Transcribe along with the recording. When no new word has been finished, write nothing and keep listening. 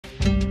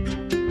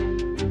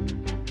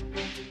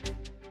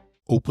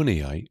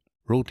OpenAI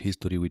wrote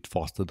history with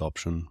fast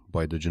adoption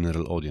by the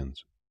general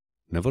audience.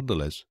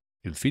 Nevertheless,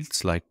 it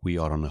feels like we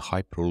are on a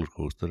hype roller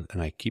coaster,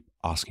 and I keep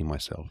asking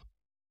myself,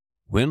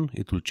 when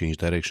it will change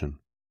direction?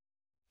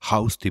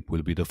 How steep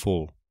will be the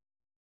fall?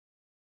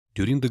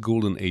 During the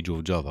golden age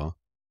of Java,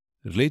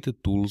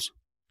 related tools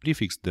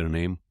prefixed their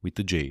name with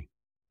a J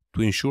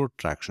to ensure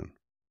traction.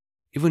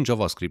 Even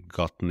JavaScript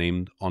got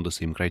named on the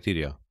same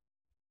criteria.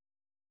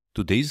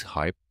 Today's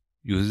hype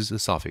uses a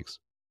suffix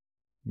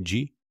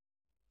G,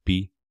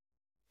 P,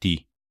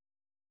 T,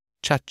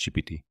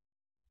 ChatGPT,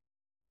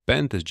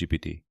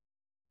 PentestGPT.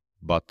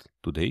 But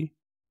today,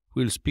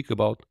 we'll speak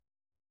about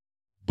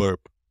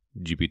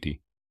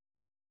BurpGPT.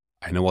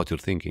 I know what you're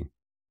thinking,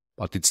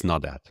 but it's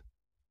not that.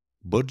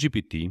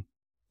 BurpGPT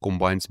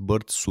combines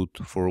Burp Suite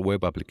for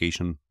web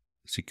application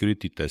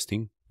security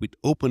testing with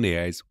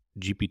OpenAI's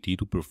GPT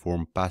to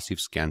perform passive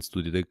scans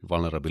to detect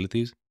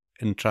vulnerabilities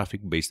and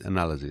traffic-based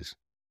analysis.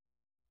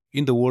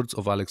 In the words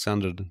of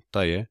Alexandre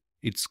Teyar,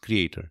 its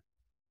creator,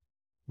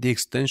 the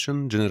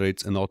extension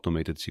generates an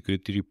automated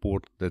security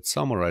report that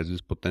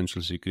summarizes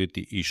potential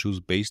security issues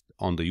based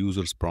on the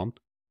user's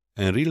prompt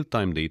and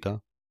real-time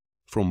data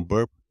from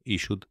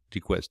Burp-issued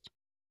requests.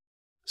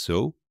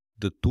 So,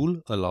 the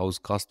tool allows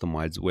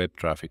customized web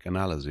traffic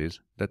analysis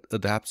that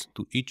adapts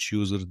to each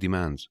user's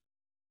demands.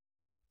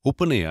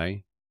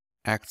 OpenAI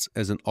acts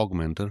as an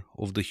augmenter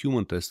of the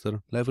human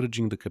tester,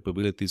 leveraging the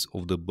capabilities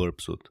of the Burp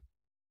Suite.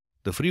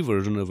 The free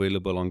version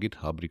available on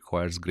GitHub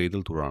requires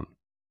Gradle to run.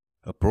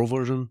 A pro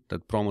version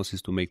that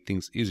promises to make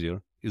things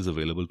easier is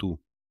available too.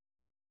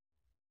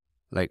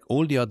 Like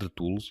all the other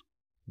tools,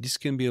 this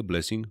can be a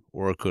blessing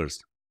or a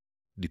curse.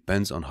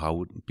 Depends on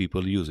how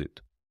people use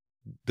it.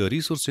 The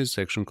resources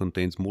section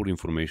contains more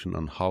information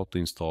on how to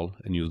install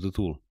and use the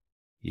tool.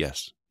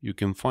 Yes, you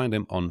can find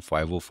them on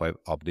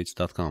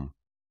 505updates.com.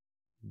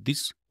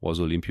 This was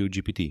Olimpiu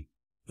GPT.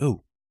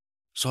 Oh,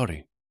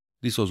 sorry.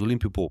 This was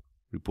Olimpiu Pop,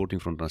 reporting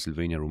from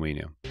Transylvania,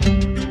 Romania.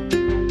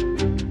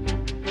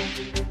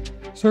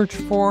 Search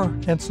for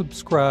and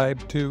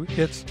subscribe to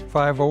It's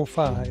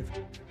 505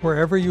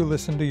 wherever you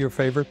listen to your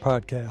favorite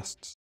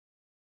podcasts.